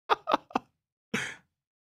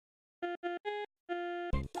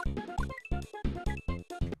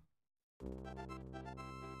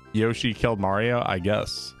Yoshi killed Mario, I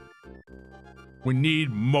guess. We need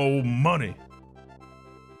more money.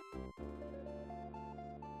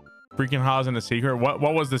 Freaking Haas in a secret. What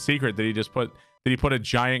was the secret? Did he put a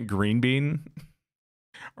giant green bean?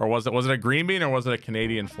 Or was it a green bean or was it a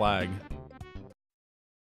Canadian flag?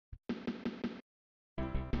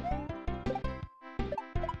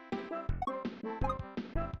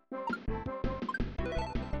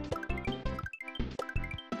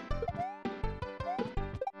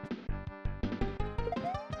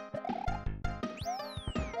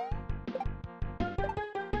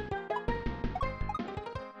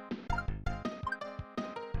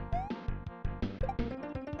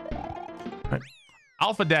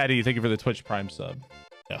 Alpha Daddy, thank you for the Twitch Prime sub.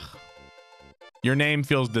 Ugh. Your name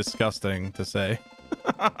feels disgusting to say.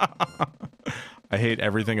 I hate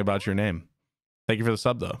everything about your name. Thank you for the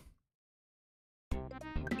sub though.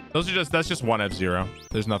 That's just one F-Zero.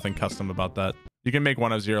 There's nothing custom about that. You can make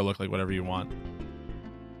one F-Zero look like whatever you want.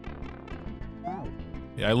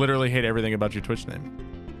 Yeah, I literally hate everything about your Twitch name.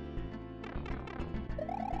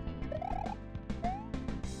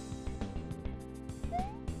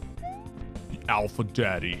 Alpha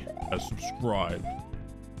Daddy has subscribed.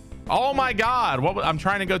 Oh my god, I'm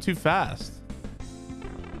trying to go too fast.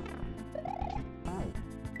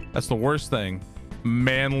 That's the worst thing.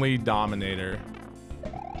 Manly Dominator.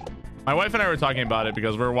 My wife and I were talking about it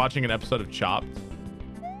because we were watching an episode of Chopped,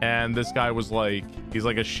 and this guy was like, he's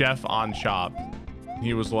like a chef on Chopped.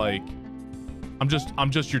 He was like, I'm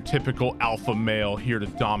just your typical alpha male here to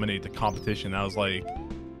dominate the competition. I was like,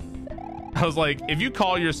 if you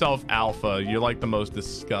call yourself alpha, you're like the most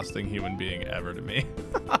disgusting human being ever to me.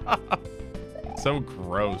 So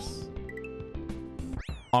gross.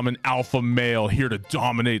 I'm an alpha male here to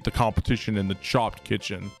dominate the competition in the Chopped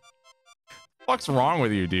kitchen. What's wrong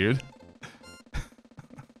with you, dude?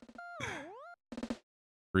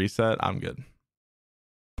 Reset. I'm good.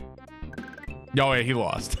 Oh, yeah, he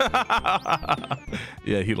lost.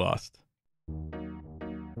 Yeah, he lost.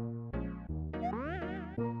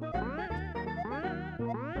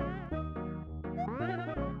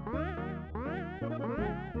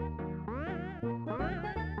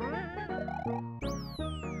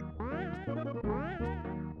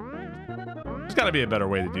 There's got to be a better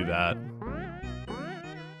way to do that.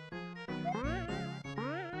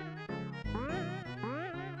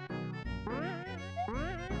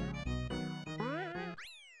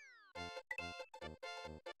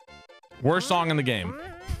 Worst song in the game.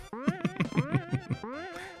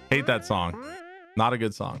 Hate that song. Not a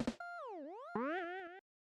good song.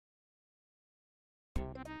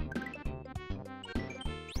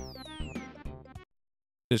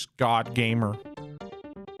 This god gamer.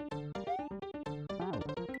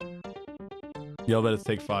 Yo, bet it's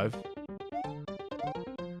take 5.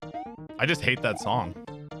 I just hate that song.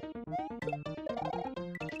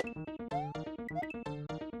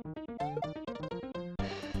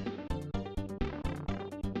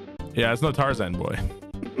 Yeah, it's no Tarzan boy.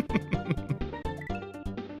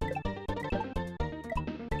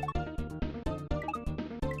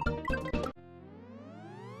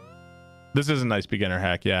 This is a nice beginner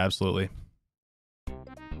hack. Yeah, absolutely.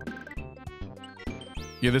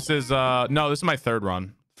 Yeah, this is no, this is my third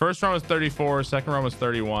run. First run was 34, second run was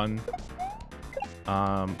 31.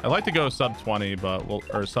 I like to go sub 20, but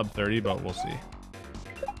or sub 30, but we'll see.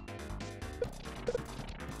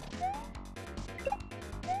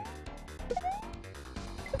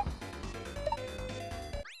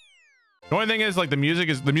 The only thing is, like, the music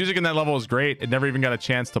in that level is great. It never even got a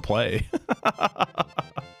chance to play.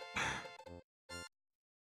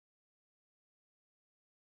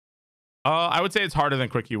 I would say it's harder than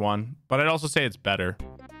Quickie 1, but I'd also say it's better.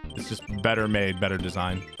 It's just better made, better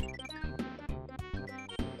design.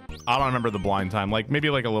 I don't remember the blind time. Like,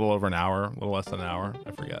 maybe like a little over an hour, a little less than an hour.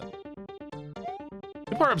 I forget.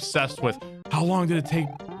 People are obsessed with how long did it take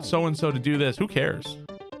so-and-so to do this? Who cares?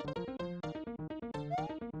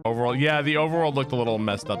 Overall, yeah, the overworld looked a little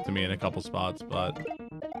messed up to me in a couple spots, but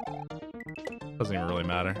doesn't even really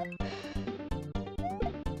matter.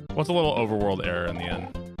 What's a little overworld error in the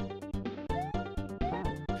end?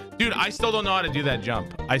 Dude, I still don't know how to do that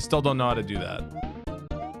jump. I still don't know how to do that.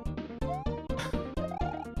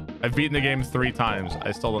 I've beaten the game 3 times.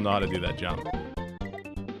 I still don't know how to do that jump.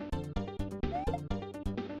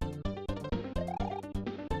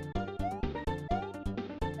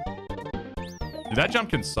 Dude, that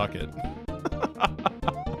jump can suck it.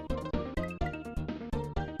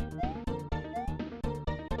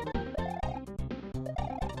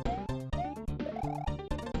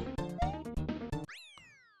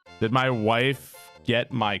 Did my wife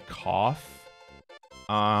get my cough?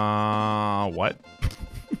 What?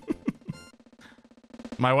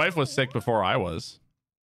 My wife was sick before I was.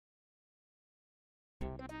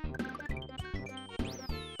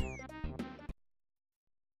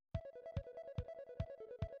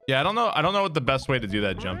 Yeah, I don't know what the best way to do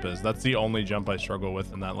that jump is. That's the only jump I struggle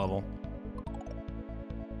with in that level.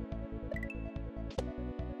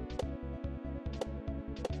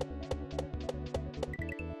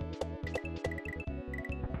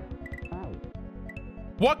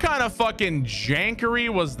 What kind of fucking jankery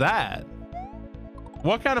was that?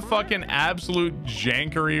 What kind of fucking absolute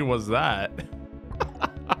jankery was that?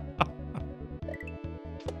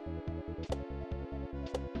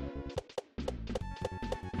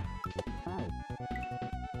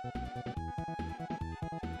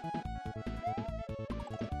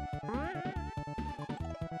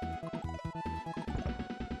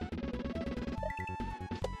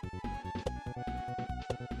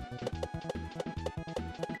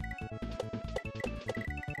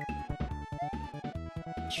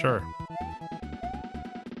 Sure.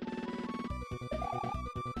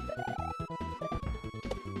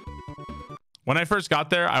 When I first got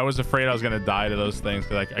there, I was afraid I was gonna die to those things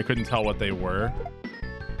because I couldn't tell what they were.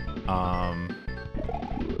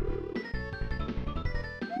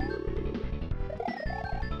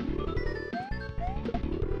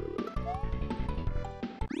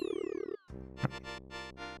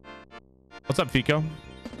 What's up, Fico?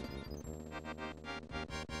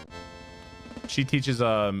 She teaches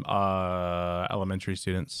elementary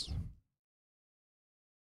students.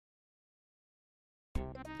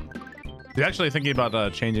 He's actually thinking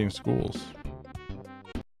about changing schools.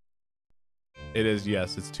 It is,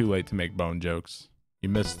 yes, it's too late to make bone jokes. You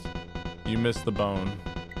missed the bone.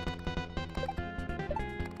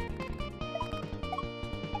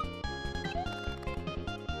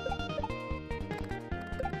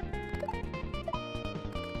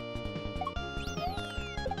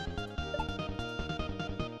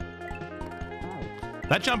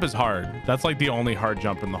 That jump is hard. That's like the only hard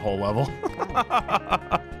jump in the whole level.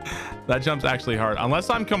 That jump's actually hard, unless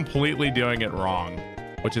I'm completely doing it wrong,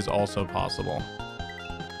 which is also possible.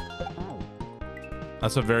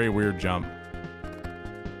 That's a very weird jump.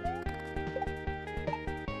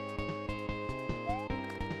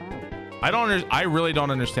 I really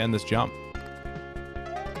don't understand this jump.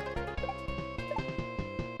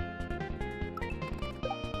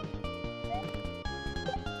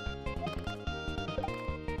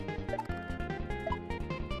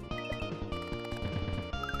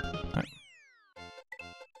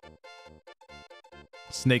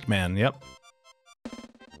 Snake Man, yep.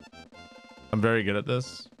 I'm very good at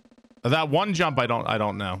this. That one jump I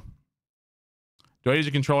don't know. Do I use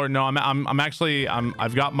a controller? No,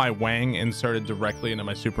 I've got my Wang inserted directly into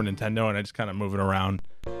my Super Nintendo and I just kind of move it around.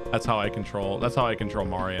 That's how I control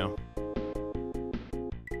Mario.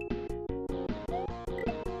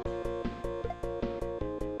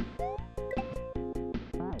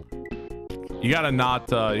 You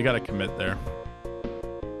gotta commit there.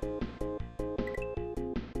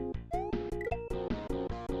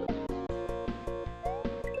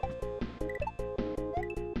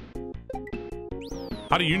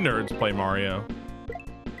 How do you nerds play Mario?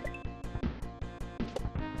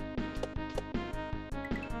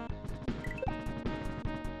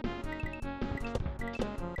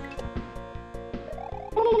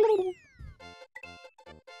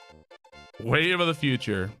 Wave of the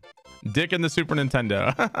future. Dick in the Super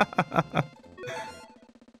Nintendo.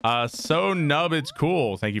 So Nub, it's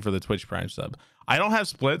cool. Thank you for the Twitch Prime sub. I don't have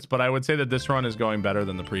splits, but I would say that this run is going better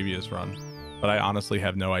than the previous run. But I honestly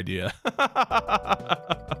have no idea.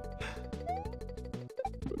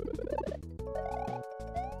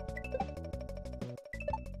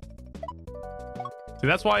 See,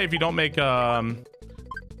 that's why if you don't make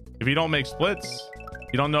splits,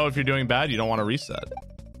 you don't know if you're doing bad. You don't want to reset.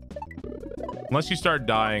 Unless you start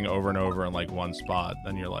dying over and over in like one spot,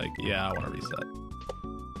 then you're like, yeah, I want to reset.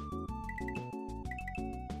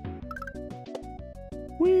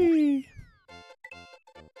 Whee!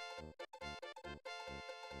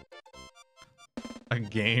 A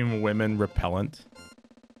game women repellent.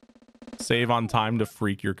 Save on time to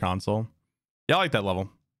freak your console. Yeah, I like that level.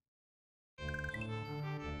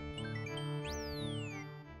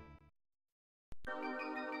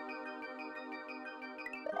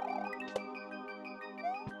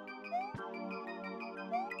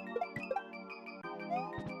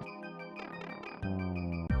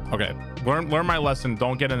 Okay, learn my lesson.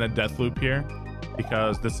 Don't get in a death loop here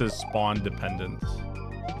because this is spawn dependent.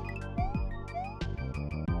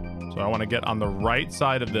 So I want to get on the right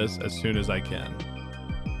side of this as soon as I can.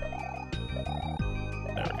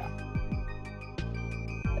 There we go.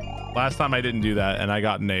 Last time I didn't do that, and I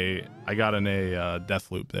got in a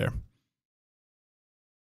death loop there.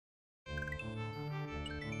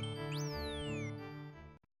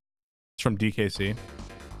 It's from DKC.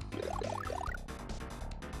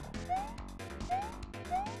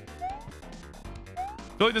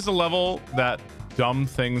 I feel like this is a level that dumb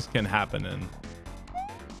things can happen in.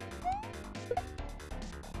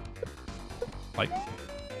 Like,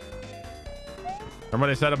 remember what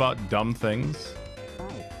I said about dumb things?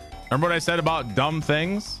 Remember what I said about dumb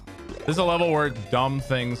things? This is a level where dumb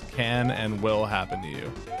things can and will happen to you.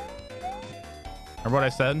 Remember what I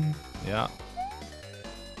said? Yeah.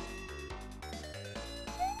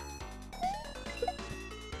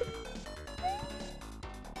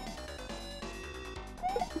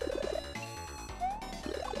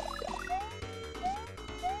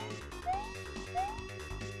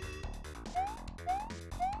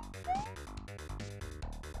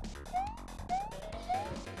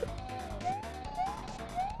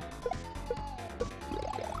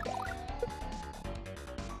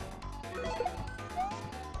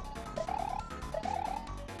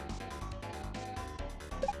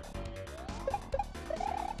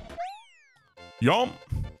 Yum.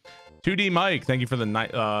 2D Mike, thank you for the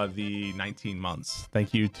 19 months.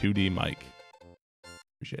 Thank you, 2D Mike.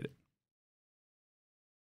 Appreciate it.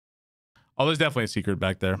 Oh, there's definitely a secret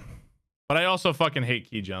back there. But I also fucking hate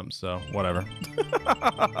key jumps, so whatever.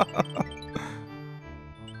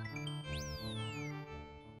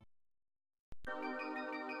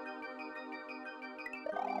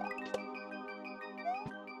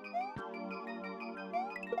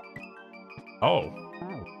 Oh.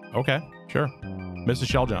 Okay, sure. Miss a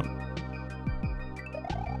shell jump.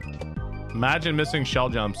 Imagine missing shell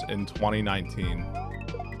jumps in 2019.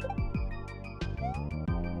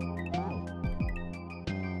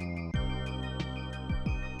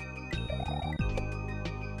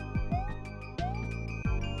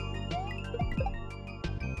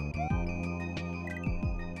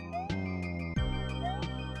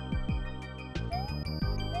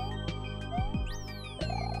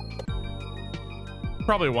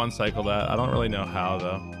 Probably one cycle that. I don't really know how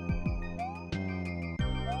though.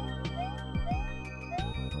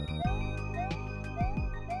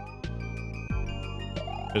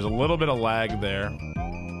 There's a little bit of lag there.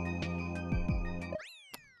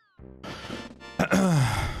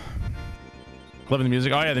 Loving the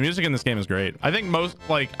music. Oh yeah, the music in this game is great. I think most,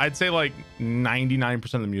 like, I'd say like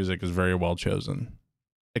 99% of the music is very well chosen,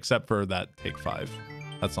 except for that Take 5.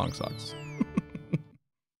 That song sucks.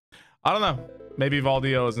 I don't know. Maybe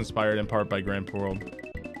Valdio is inspired in part by Grand World.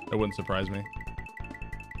 It wouldn't surprise me.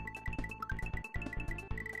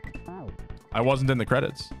 I wasn't in the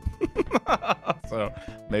credits. So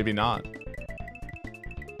maybe not.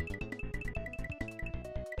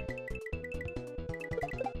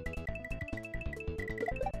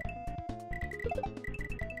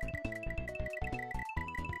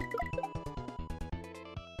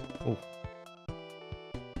 Oh.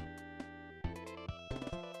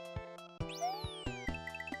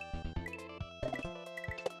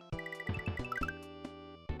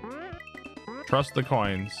 Trust the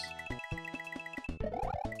coins.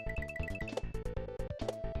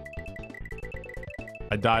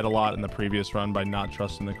 I died a lot in the previous run by not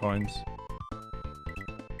trusting the coins,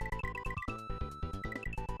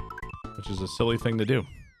 which is a silly thing to do.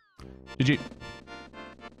 GG.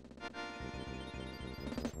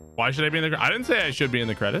 Why should I be in the? I didn't say I should be in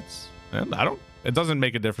the credits. I don't. It doesn't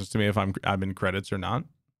make a difference to me if I'm in credits or not.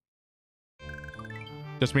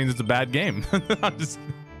 Just means it's a bad game.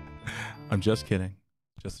 I'm just kidding.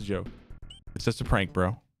 Just a joke. It's just a prank,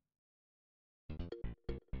 bro.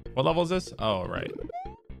 What level is this? Oh, right.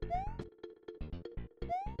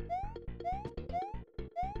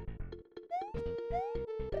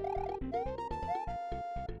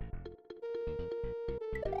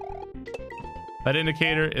 That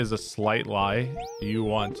indicator is a slight lie. You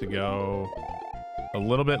want to go a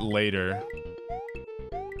little bit later.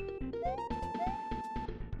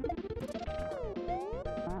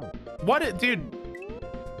 What, dude?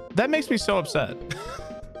 That makes me so upset.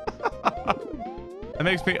 That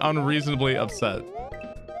makes me unreasonably upset.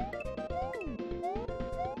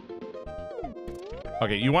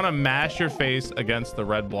 Okay, you want to mash your face against the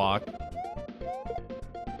red block.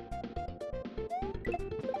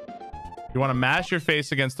 You want to mash your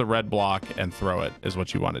face against the red block and throw it is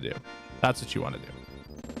what you want to do. That's what you want to do.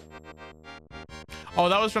 Oh,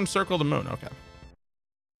 that was from Circle the Moon. Okay.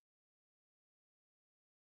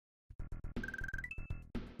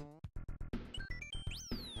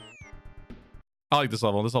 I like this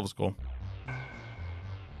level. This level's cool.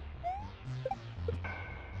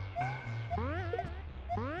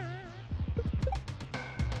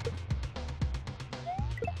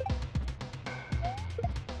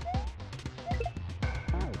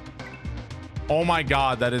 Oh my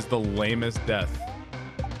god, that is the lamest death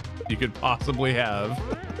you could possibly have.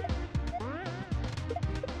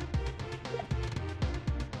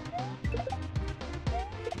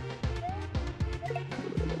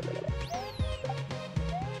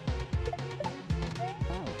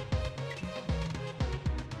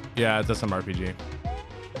 Yeah, it's SMRPG.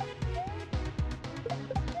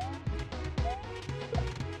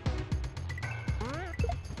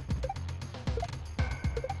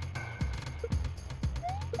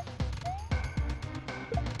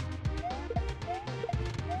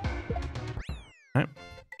 All right.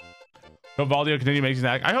 Hope Valdio continue making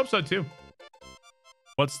that. I hope so too.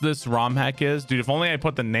 What's this ROM hack is? Dude, if only I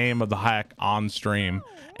put the name of the hack on stream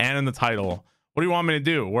and in the title. What do you want me to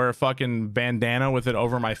do? Wear a fucking bandana with it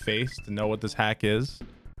over my face to know what this hack is?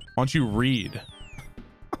 Why don't you read?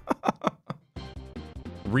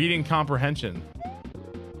 Reading comprehension.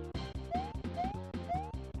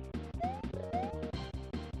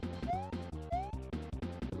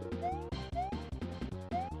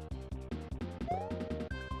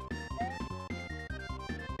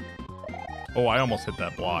 Oh, I almost hit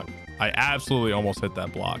that block. I absolutely almost hit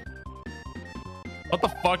that block. What the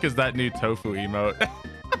fuck is that new tofu emote?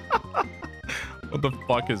 What the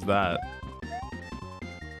fuck is that?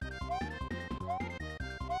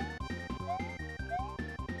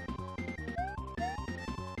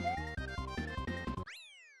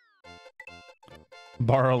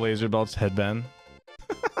 Borrow laser belt's headband.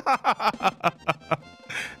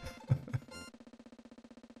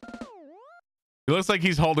 He looks like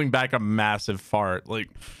he's holding back a massive fart. Like,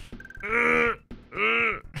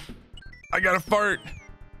 I gotta fart.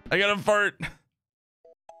 I gotta fart.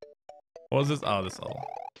 What was this? Oh, this level.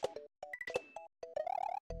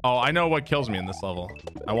 Oh, I know what kills me in this level.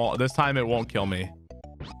 I won't. This time it won't kill me.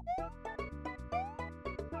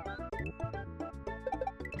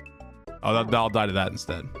 Oh, I'll die to that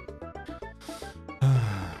instead.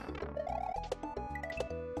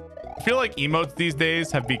 I feel like emotes these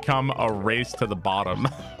days have become a race to the bottom.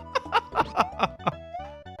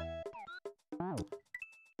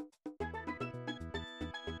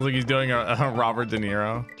 Like he's doing a Robert De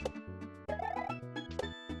Niro.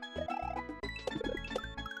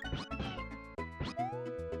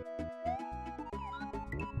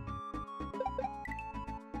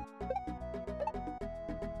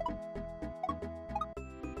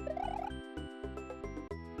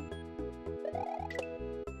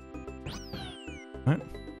 What?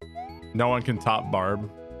 No one can top Barb.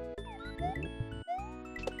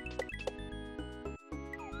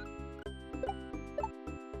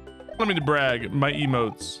 Let me to brag, my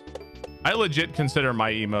emotes. I legit consider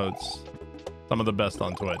my emotes some of the best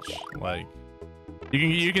on Twitch. Like,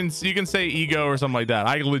 you can say ego or something like that.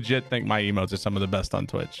 I legit think my emotes are some of the best on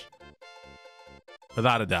Twitch,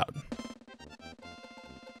 without a doubt.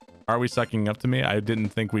 Are we sucking up to me? I didn't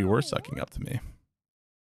think we were sucking up to me.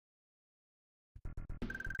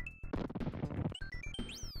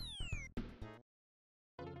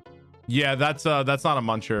 Yeah, that's not a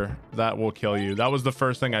muncher. That will kill you. That was the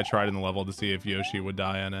first thing I tried in the level to see if Yoshi would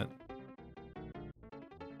die on it.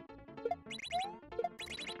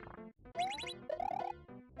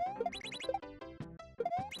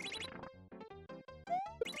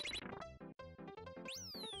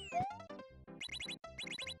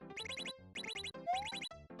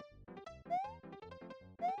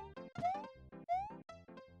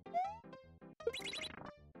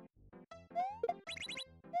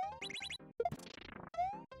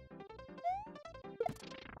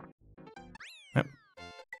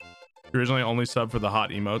 Originally only sub for the hot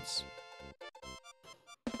emotes.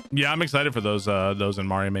 Yeah, I'm excited for those in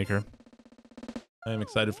Mario Maker. I am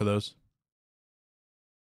excited for those.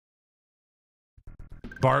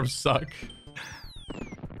 Barbs suck.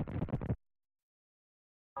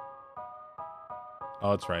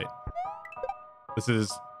 Oh, that's right.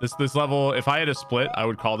 This level, if I had a split, I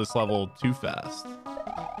would call this level too fast.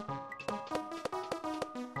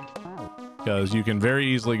 Because you can very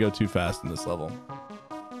easily go too fast in this level.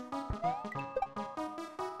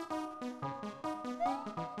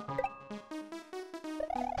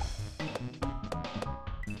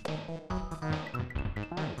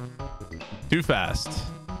 Too fast.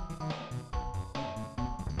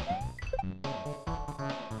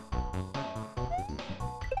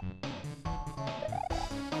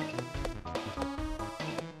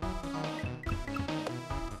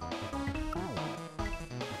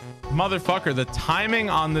 Motherfucker, the timing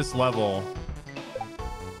on this level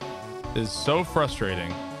is so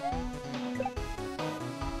frustrating.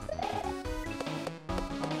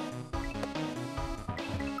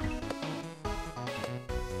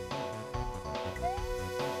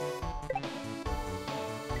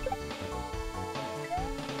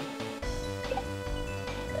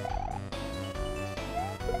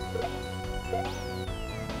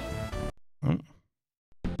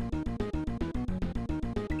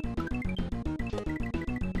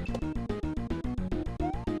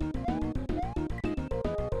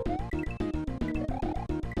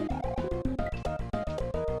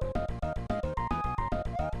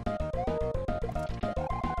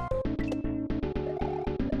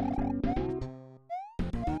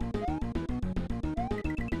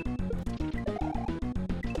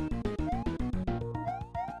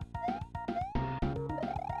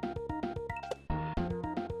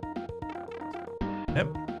 Yep.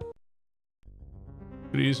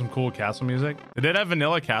 Could use some cool castle music. It did have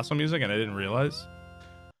vanilla castle music, and I didn't realize.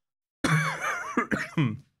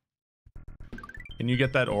 Can you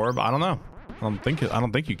get that orb? I don't know. I don't think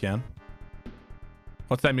you can.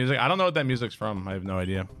 What's that music? I don't know what that music's from. I have no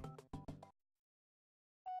idea.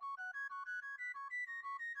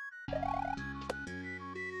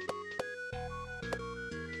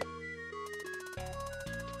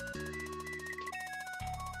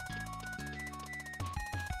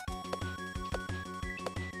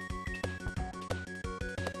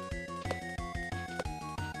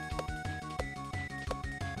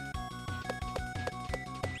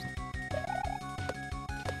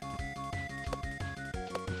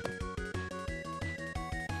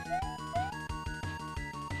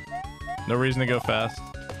 No reason to go fast.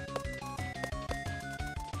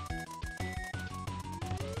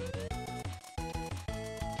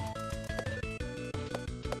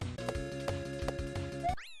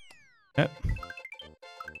 Yep.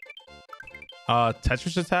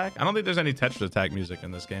 Tetris Attack? I don't think there's any Tetris Attack music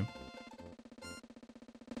in this game.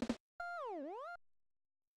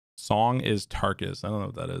 Song is Tarkus. I don't know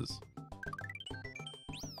what that is.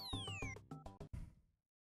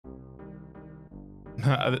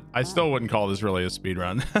 I still wouldn't call this really a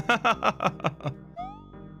speedrun.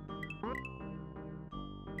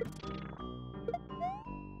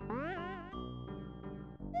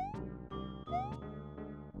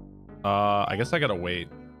 I guess I gotta wait.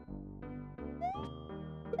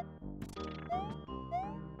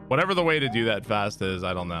 Whatever the way to do that fast is,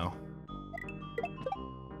 I don't know.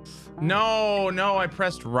 No, I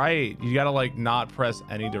pressed right. You gotta like not press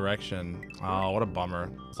any direction. Oh, what a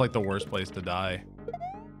bummer. It's like the worst place to die.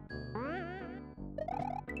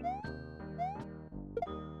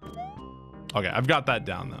 Okay, I've got that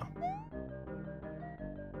down though.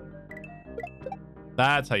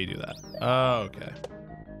 That's how you do that. Okay.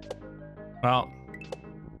 Well,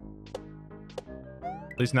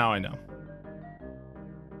 at least now I know.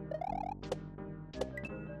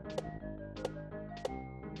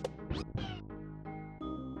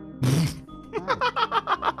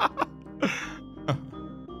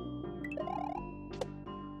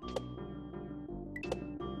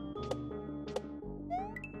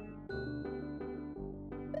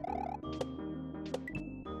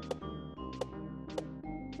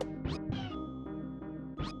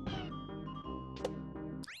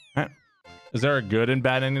 Is there a good and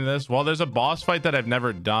bad ending to this? Well, there's a boss fight that I've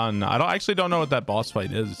never done. I actually don't know what that boss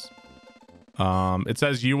fight is. It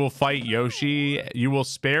says you will fight Yoshi, you will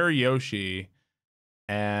spare Yoshi,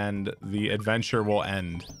 and the adventure will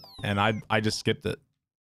end. And I just skipped it.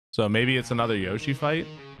 So maybe it's another Yoshi fight.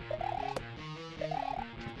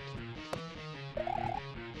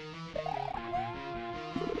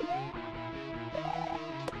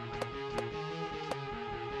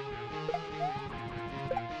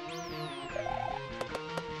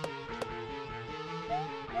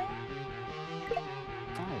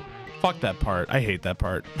 Fuck that part. I hate that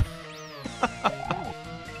part.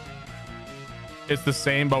 It's the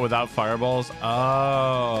same, but without fireballs.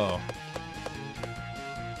 Oh.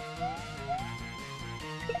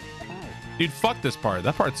 Dude, fuck this part.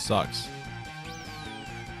 That part sucks.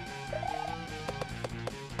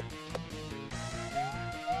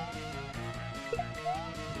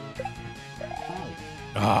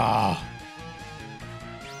 Ah.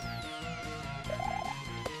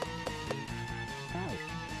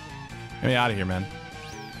 Get me out of here, man.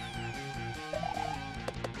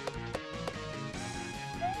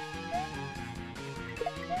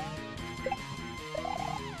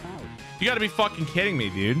 You gotta be fucking kidding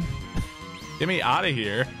me, dude. Get me out of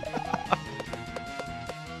here.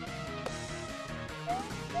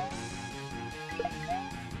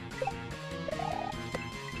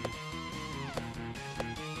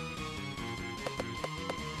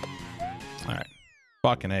 All right.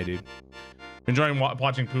 Fucking A, dude. Enjoying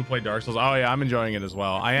watching Pooh play Dark Souls. Oh yeah, I'm enjoying it as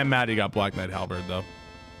well. I am mad he got Black Knight Halberd though.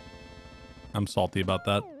 I'm salty about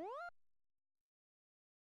that.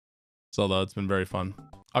 So though, it's been very fun.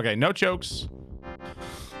 Okay, no chokes.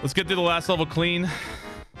 Let's get through the last level clean.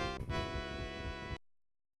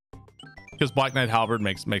 Because Black Knight Halberd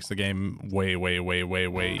makes the game way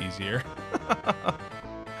easier.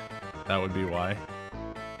 That would be why.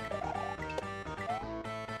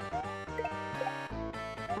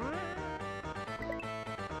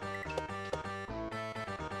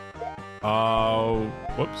 Oh,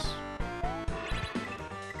 whoops.